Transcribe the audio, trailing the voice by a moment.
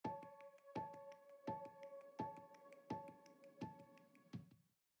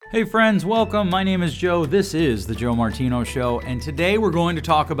Hey friends, welcome. My name is Joe. This is The Joe Martino Show, and today we're going to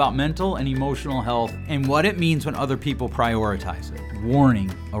talk about mental and emotional health and what it means when other people prioritize it.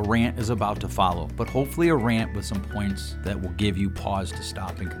 Warning, a rant is about to follow, but hopefully a rant with some points that will give you pause to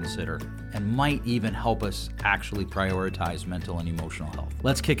stop and consider, and might even help us actually prioritize mental and emotional health.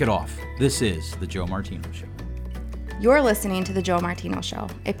 Let's kick it off. This is The Joe Martino Show. You're listening to The Joe Martino Show,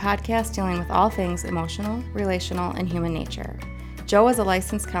 a podcast dealing with all things emotional, relational, and human nature. Joe is a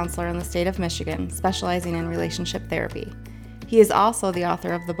licensed counselor in the state of Michigan, specializing in relationship therapy. He is also the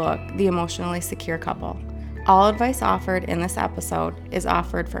author of the book, The Emotionally Secure Couple. All advice offered in this episode is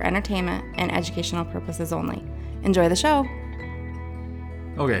offered for entertainment and educational purposes only. Enjoy the show.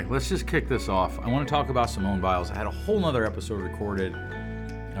 Okay, let's just kick this off. I want to talk about Simone Biles. I had a whole nother episode recorded.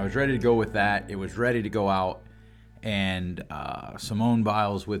 I was ready to go with that. It was ready to go out. And Simone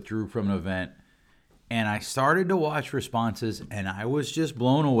Biles withdrew from an event. And I started to watch responses, and I was just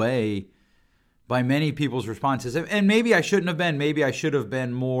blown away by many people's responses. And maybe I shouldn't have been. Maybe I should have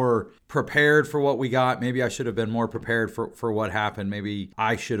been more prepared for what we got. Maybe I should have been more prepared for what happened. Maybe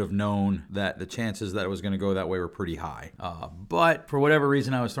I should have known that the chances that it was going to go that way were pretty high. But for whatever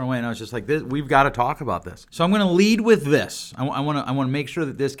reason, I was thrown away, and I was just like, we've got to talk about this. So I'm going to lead with this. I want to make sure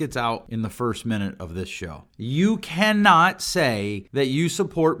that this gets out in the first minute of this show. You cannot say that you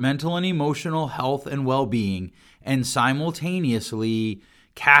support mental and emotional health and well-being and simultaneously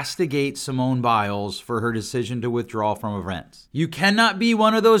castigate Simone Biles for her decision to withdraw from events. You cannot be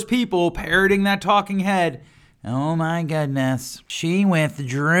one of those people parroting that talking head. Oh my goodness, she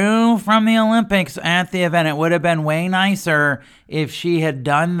withdrew from the Olympics at the event. It would have been way nicer if she had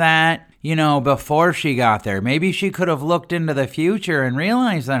done that, before she got there. Maybe she could have looked into the future and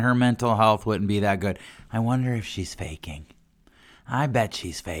realized that her mental health wouldn't be that good. I wonder if she's faking. I bet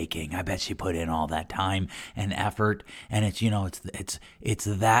she's faking. I bet she put in all that time and effort, and it's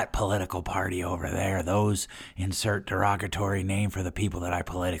that political party over there. Those insert derogatory name for the people that I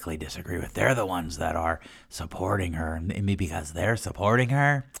politically disagree with. They're the ones that are supporting her, and maybe because they're supporting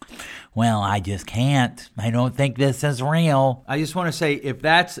her, well, I just can't. I don't think this is real. I just want to say,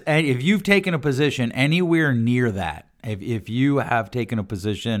 if you've taken a position anywhere near that, if you have taken a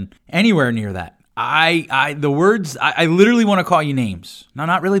position anywhere near that, I literally want to call you names. No,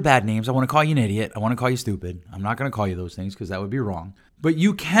 not really bad names. I want to call you an idiot. I want to call you stupid. I'm not going to call you those things because that would be wrong. But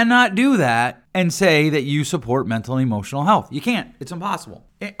you cannot do that and say that you support mental and emotional health. You can't. It's impossible.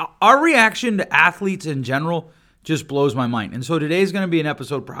 Our reaction to athletes in general just blows my mind. And so today's going to be an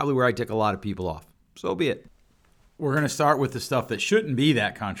episode probably where I tick a lot of people off. So be it. We're going to start with the stuff that shouldn't be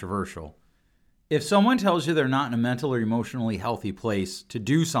that controversial. If someone tells you they're not in a mental or emotionally healthy place to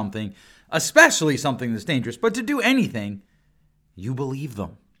do something, especially something that's dangerous, but to do anything, you believe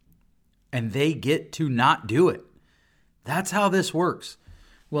them. And they get to not do it. That's how this works.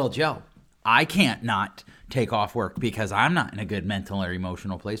 Well, Joe, I can't not take off work because I'm not in a good mental or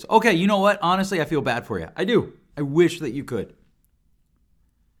emotional place. Okay, you know what? Honestly, I feel bad for you. I do. I wish that you could.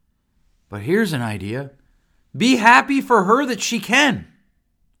 But here's an idea. Be happy for her that she can.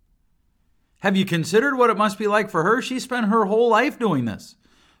 Have you considered what it must be like for her? She spent her whole life doing this.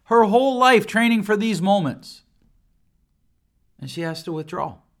 Her whole life training for these moments. And she has to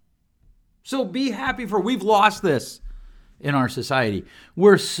withdraw. So be happy for her. We've lost this in our society.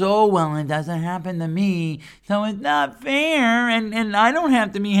 We're so, it doesn't happen to me, so it's not fair. And I don't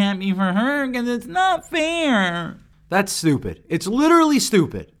have to be happy for her because it's not fair. That's stupid. It's literally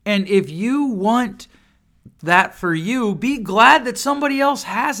stupid. And if you want that for you, be glad that somebody else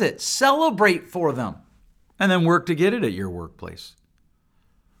has it. Celebrate for them. And then work to get it at your workplace.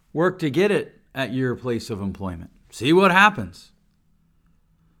 Work to get it at your place of employment. See what happens.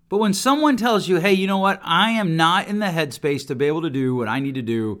 But when someone tells you, hey, you know what? I am not in the headspace to be able to do what I need to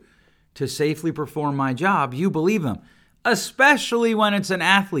do to safely perform my job, you believe them. Especially when it's an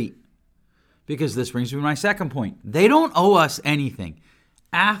athlete. Because this brings me to my second point. They don't owe us anything.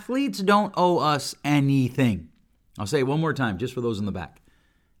 Athletes don't owe us anything. I'll say it one more time, just for those in the back.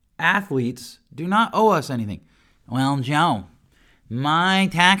 Athletes do not owe us anything. Well, Joe, my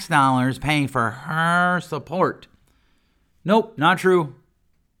tax dollars pay for her support. Nope, not true.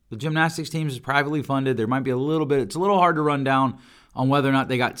 The gymnastics team is privately funded. There might be it's a little hard to run down on whether or not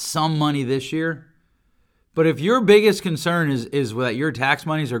they got some money this year. But if your biggest concern is that your tax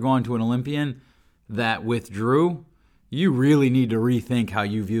monies are going to an Olympian that withdrew, you really need to rethink how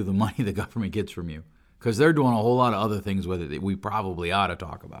you view the money the government gets from you. Because they're doing a whole lot of other things with it that we probably ought to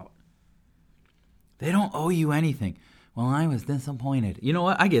talk about. They don't owe you anything. Well, I was disappointed. You know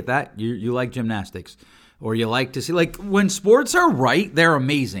what? I get that. You like gymnastics. Or you like to see, like, when sports are right, they're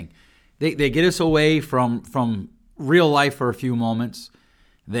amazing. They get us away from real life for a few moments.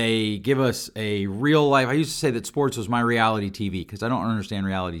 They give us a real life. I used to say that sports was my reality TV because I don't understand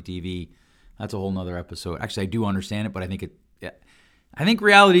reality TV. That's a whole nother episode. Actually, I do understand it, but I think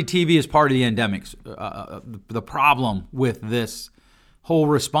reality TV is part of the endemics. The problem with this whole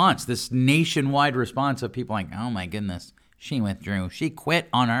response, this nationwide response of people like, oh my goodness, she withdrew. She quit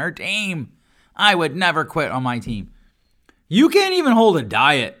on her team. I would never quit on my team. You can't even hold a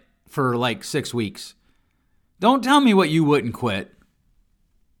diet for like 6 weeks. Don't tell me what you wouldn't quit.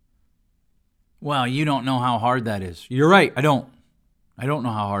 Well, you don't know how hard that is. You're right. I don't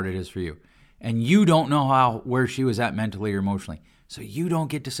know how hard it is for you. And you don't know where she was at mentally or emotionally. So you don't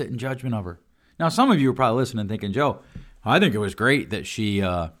get to sit in judgment of her. Now, some of you are probably listening thinking, Joe, I think it was great that she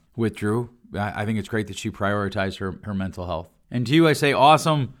withdrew. I think it's great that she prioritized her mental health. And to you, I say,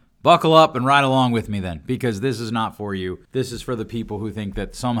 awesome. Buckle up and ride along with me then, because this is not for you. This is for the people who think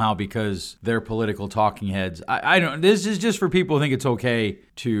that somehow because they're political talking heads. I don't. This is just for people who think it's okay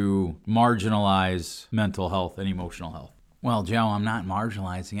to marginalize mental health and emotional health. Well, Joe, I'm not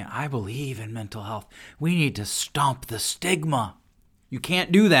marginalizing it. I believe in mental health. We need to stomp the stigma. You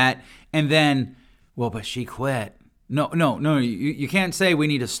can't do that and then, well, but she quit. No. You can't say we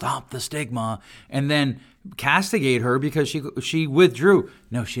need to stop the stigma and then castigate her because she withdrew.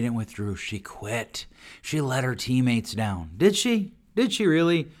 No, she didn't withdraw. She quit. She let her teammates down. Did she? Did she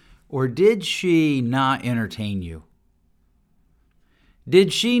really? Or did she not entertain you?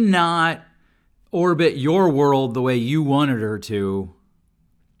 Did she not orbit your world the way you wanted her to?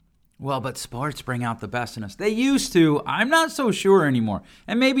 Well, but sports bring out the best in us. They used to. I'm not so sure anymore.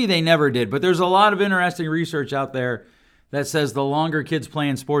 And maybe they never did. But there's a lot of interesting research out there that says the longer kids play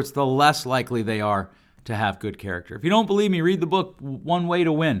in sports, the less likely they are to have good character. If you don't believe me, read the book, One Way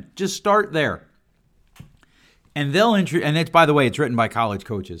to Win. Just start there. And it's, by the way, it's written by college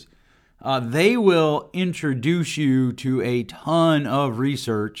coaches. They will introduce you to a ton of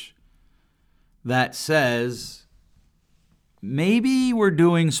research that says maybe we're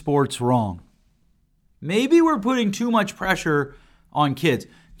doing sports wrong. Maybe we're putting too much pressure on kids.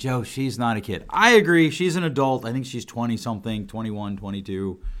 Joe, she's not a kid. I agree. She's an adult. I think she's 20-something, 21,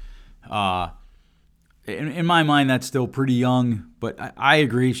 22. In my mind, that's still pretty young, but I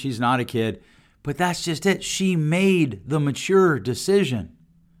agree. She's not a kid. But that's just it. She made the mature decision.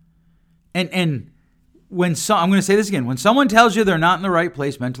 And I'm going to say this again. When someone tells you they're not in the right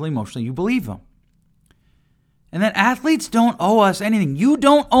place mentally, emotionally, you believe them. And then athletes don't owe us anything. You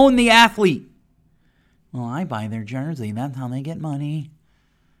don't own the athlete. Well, I buy their jersey. That's how they get money.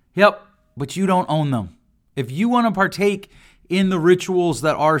 Yep, but you don't own them. If you want to partake in the rituals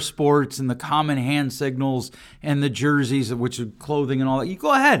that are sports and the common hand signals and the jerseys, which are clothing and all that, you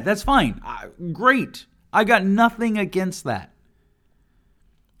go ahead. That's fine. Great. I got nothing against that.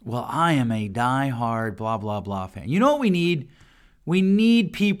 Well, I am a diehard blah, blah, blah fan. You know what we need? We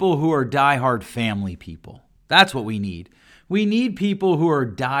need people who are diehard family people. That's what we need. We need people who are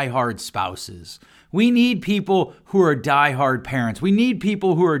diehard spouses. We need people who are diehard parents. We need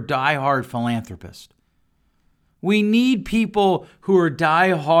people who are diehard philanthropists. We need people who are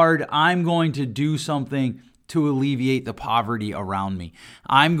diehard, I'm going to do something to alleviate the poverty around me.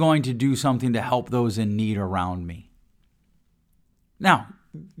 I'm going to do something to help those in need around me. Now,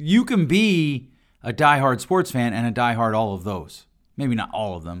 you can be a diehard sports fan and a diehard all of those. Maybe not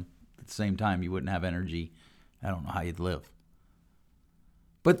all of them. At the same time, you wouldn't have energy. I don't know how you'd live.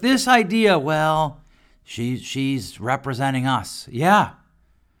 But this idea, well, she's representing us. Yeah.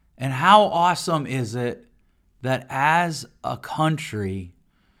 And how awesome is it that as a country,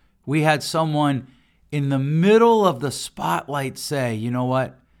 we had someone in the middle of the spotlight say, you know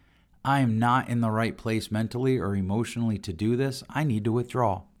what? I am not in the right place mentally or emotionally to do this. I need to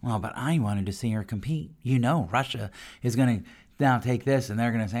withdraw. Well, but I wanted to see her compete. You know, Russia is going to now take this and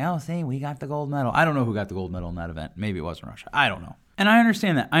they're going to say, oh, see, we got the gold medal. I don't know who got the gold medal in that event. Maybe it wasn't Russia. I don't know. And I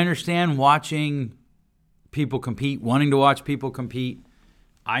understand that. I understand watching people compete, wanting to watch people compete.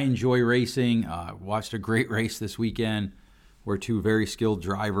 I enjoy racing. Watched a great race this weekend where two very skilled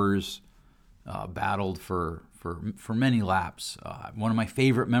drivers battled for many laps. One of my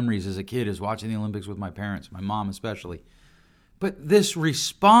favorite memories as a kid is watching the Olympics with my parents, my mom especially. But this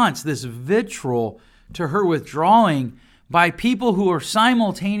response, this vitriol to her withdrawing by people who are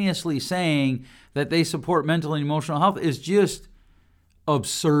simultaneously saying that they support mental and emotional health is just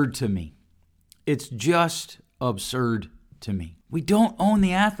absurd to me. It's just absurd to me. We don't own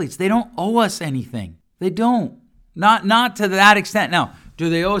the athletes. They don't owe us anything. They don't. Not to that extent. Now, do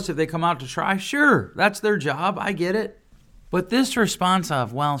they owe us if they come out to try? Sure, that's their job. I get it. But this response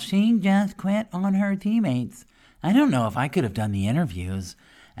of, well, she just quit on her teammates. I don't know if I could have done the interviews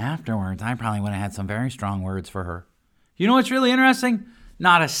afterwards. I probably would have had some very strong words for her. You know what's really interesting?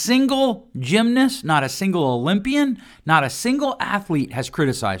 Not a single gymnast, not a single Olympian, not a single athlete has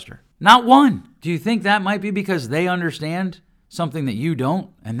criticized her. Not one. Do you think that might be because they understand something that you don't?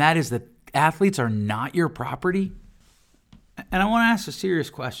 And that is that athletes are not your property? And I want to ask a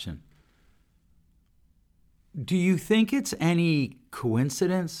serious question. Do you think it's any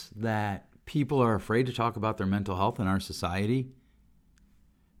coincidence that people are afraid to talk about their mental health in our society?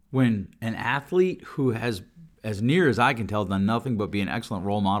 When an athlete who has, as near as I can tell, done nothing but be an excellent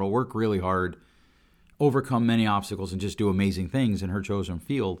role model, work really hard, overcome many obstacles, and just do amazing things in her chosen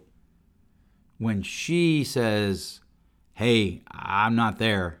field, when she says, hey, I'm not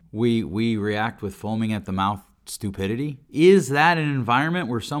there, we react with foaming at the mouth stupidity? Is that an environment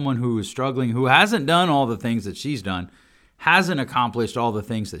where someone who is struggling, who hasn't done all the things that she's done, hasn't accomplished all the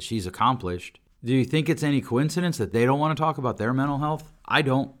things that she's accomplished, do you think it's any coincidence that they don't want to talk about their mental health? I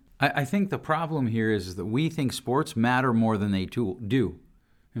don't. I think the problem here is that we think sports matter more than they do.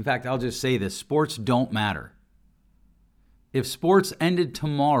 In fact, I'll just say this, sports don't matter. If sports ended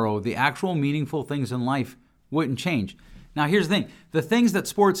tomorrow, the actual meaningful things in life wouldn't change. Now, here's the thing. The things that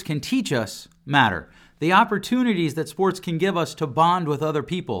sports can teach us matter. The opportunities that sports can give us to bond with other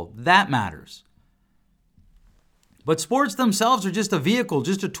people, that matters. But sports themselves are just a vehicle,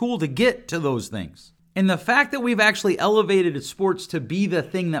 just a tool to get to those things. And the fact that we've actually elevated sports to be the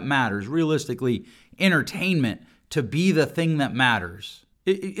thing that matters, realistically, entertainment to be the thing that matters,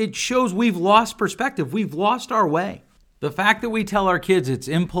 it shows we've lost perspective. We've lost our way. The fact that we tell our kids it's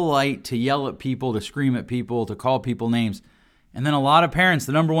impolite to yell at people, to scream at people, to call people names. And then a lot of parents,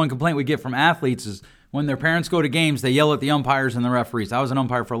 the number one complaint we get from athletes is when their parents go to games, they yell at the umpires and the referees. I was an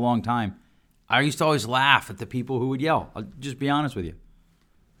umpire for a long time. I used to always laugh at the people who would yell. I'll just be honest with you.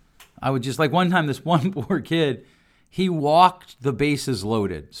 I would just, like one time, this one poor kid, he walked the bases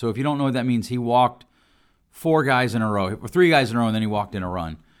loaded. So if you don't know what that means, he walked 4 guys in a row, 3 guys in a row, and then he walked in a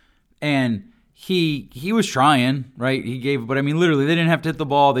run. And he was trying, right? He gave, but I mean, literally, they didn't have to hit the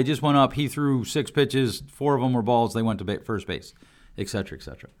ball. They just went up. He threw 6 pitches. 4 of them were balls. They went to first base, et cetera, et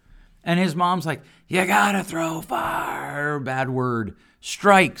cetera. And his mom's like, you gotta throw far, bad word,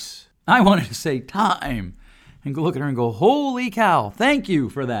 strikes. I wanted to say time and go look at her and go, holy cow, thank you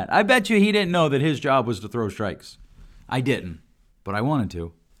for that. I bet you he didn't know that his job was to throw strikes. I didn't, but I wanted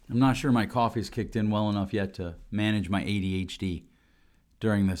to. I'm not sure my coffee's kicked in well enough yet to manage my ADHD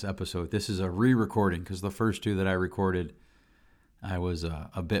during this episode. This is a re-recording because the first 2 that I recorded, I was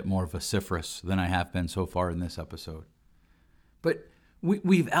a bit more vociferous than I have been so far in this episode. But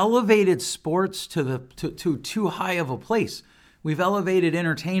we've elevated sports to too high of a place. We've elevated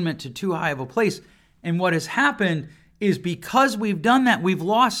entertainment to too high of a place. And what has happened is because we've done that, we've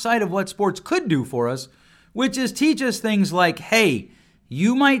lost sight of what sports could do for us, which is teach us things like, hey,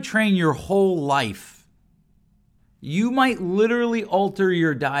 you might train your whole life. You might literally alter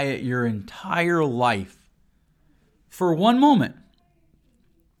your diet your entire life for one moment.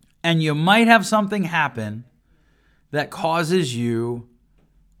 And you might have something happen that causes you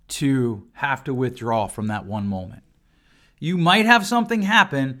to have to withdraw from that one moment. You might have something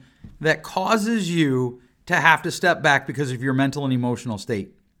happen that causes you to have to step back because of your mental and emotional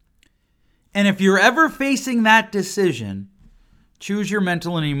state. And if you're ever facing that decision, choose your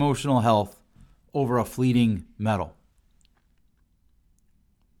mental and emotional health over a fleeting medal.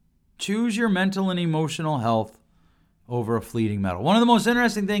 Choose your mental and emotional health over a fleeting medal. One of the most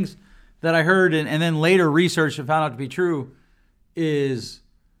interesting things that I heard and then later researched and found out to be true is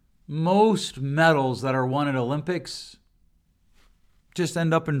most medals that are won at Olympics just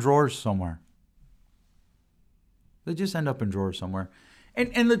end up in drawers somewhere. They just end up in drawers somewhere.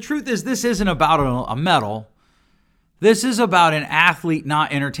 And the truth is, this isn't about a medal. This is about an athlete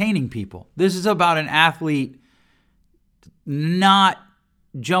not entertaining people. This is about an athlete not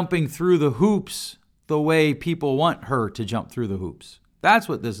jumping through the hoops the way people want her to jump through the hoops. That's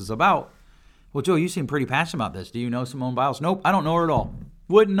what this is about. Well, Joe, you seem pretty passionate about this. Do you know Simone Biles? Nope, I don't know her at all.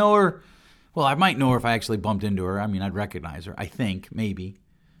 Wouldn't know her. Well, I might know her if I actually bumped into her. I mean, I'd recognize her, I think, maybe.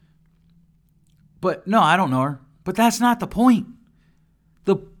 But no, I don't know her. But that's not the point.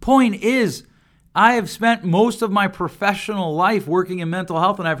 The point is, I have spent most of my professional life working in mental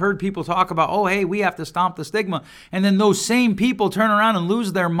health, and I've heard people talk about, oh, hey, we have to stomp the stigma. And then those same people turn around and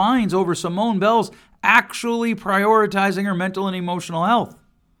lose their minds over Simone Biles actually prioritizing her mental and emotional health.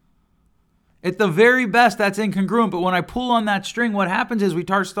 At the very best, that's incongruent. But when I pull on that string, what happens is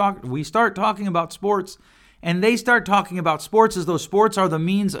we start talking about sports, and they start talking about sports as though sports are the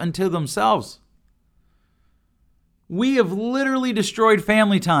means unto themselves. We have literally destroyed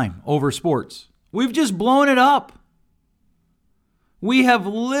family time over sports. We've just blown it up. We have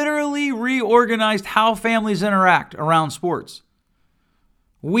literally reorganized how families interact around sports.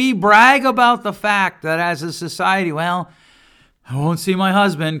 We brag about the fact that as a society, well, I won't see my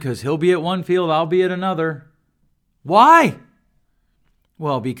husband because he'll be at one field, I'll be at another. Why?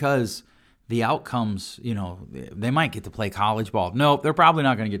 Well, because the outcomes, they might get to play college ball. Nope, they're probably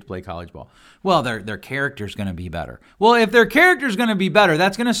not going to get to play college ball. Well, their character's going to be better. Well, if their character's going to be better,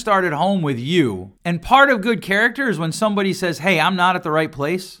 that's going to start at home with you. And part of good character is when somebody says, hey, I'm not at the right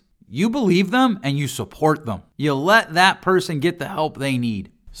place. You believe them and you support them. You let that person get the help they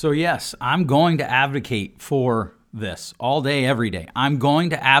need. So yes, I'm going to advocate for this all day, every day. I'm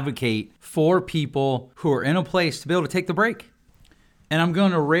going to advocate for people who are in a place to be able to take the break. And I'm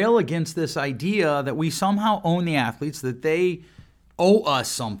going to rail against this idea that we somehow own the athletes, that they owe us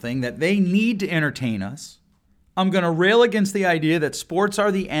something, that they need to entertain us. I'm going to rail against the idea that sports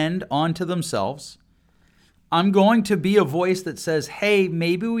are the end unto themselves. I'm going to be a voice that says, hey,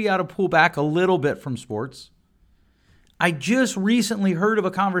 maybe we ought to pull back a little bit from sports. I just recently heard of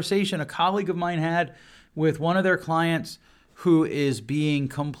a conversation a colleague of mine had with one of their clients who is being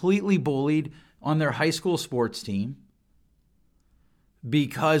completely bullied on their high school sports team.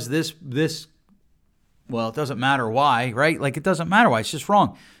 Because this, well, it doesn't matter why, right? Like, it doesn't matter why. It's just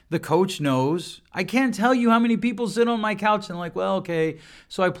wrong. The coach knows. I can't tell you how many people sit on my couch and like, well, okay,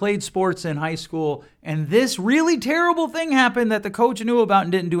 so I played sports in high school, and this really terrible thing happened that the coach knew about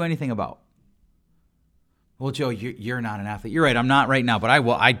and didn't do anything about. Well, Joe, you're not an athlete. You're right, I'm not right now, but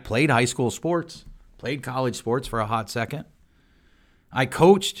I played high school sports, played college sports for a hot second. I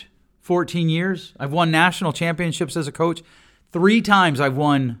coached 14 years. I've won national championships as a coach. 3 times I've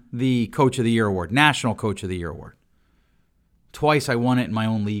won the Coach of the Year award, National Coach of the Year award. Twice I won it in my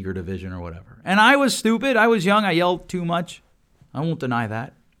own league or division or whatever. And I was stupid. I was young. I yelled too much. I won't deny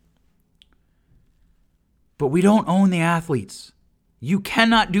that. But we don't own the athletes. You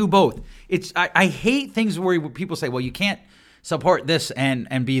cannot do both. I hate things where people say, well, you can't support this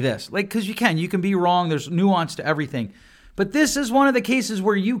and be this. Like, because you can. You can be wrong. There's nuance to everything. But this is one of the cases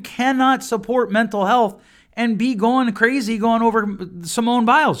where you cannot support mental health and be going crazy going over Simone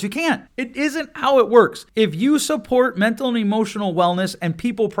Biles. You can't. It isn't how it works. If you support mental and emotional wellness and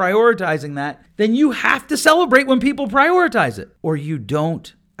people prioritizing that, then you have to celebrate when people prioritize it, or you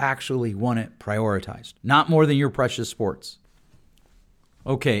don't actually want it prioritized. Not more than your precious sports.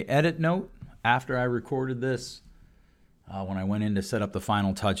 Okay, edit note. After I recorded this, when I went in to set up the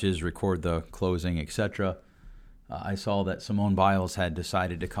final touches, record the closing, etc., I saw that Simone Biles had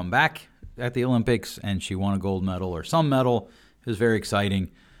decided to come back at the Olympics, and she won a gold medal or some medal. It was very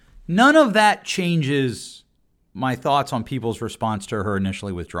exciting. None of that changes my thoughts on people's response to her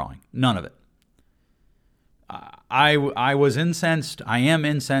initially withdrawing. None of it. I was incensed. I am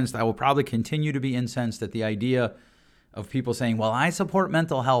incensed. I will probably continue to be incensed at the idea of people saying, well, I support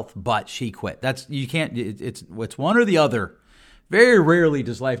mental health, but she quit. You can't, it's one or the other. Very rarely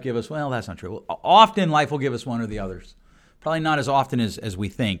does life give us, well, that's not true. Often life will give us one or the others. Probably not as often as we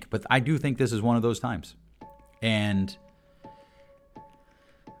think, but I do think this is one of those times. And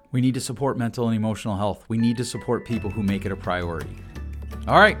we need to support mental and emotional health. We need to support people who make it a priority.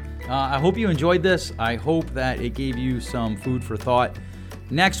 All right. I hope you enjoyed this. I hope that it gave you some food for thought.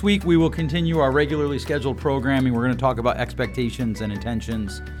 Next week, we will continue our regularly scheduled programming. We're going to talk about expectations and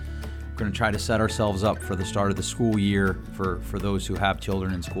intentions. We're going to try to set ourselves up for the start of the school year for those who have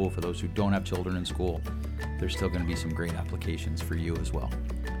children in school, for those who don't have children in school. There's still going to be some great applications for you as well.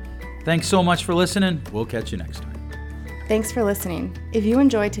 Thanks so much for listening. We'll catch you next time. Thanks for listening. If you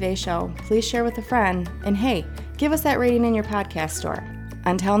enjoyed today's show, please share with a friend. And hey, give us that rating in your podcast store.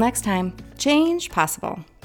 Until next time, change possible.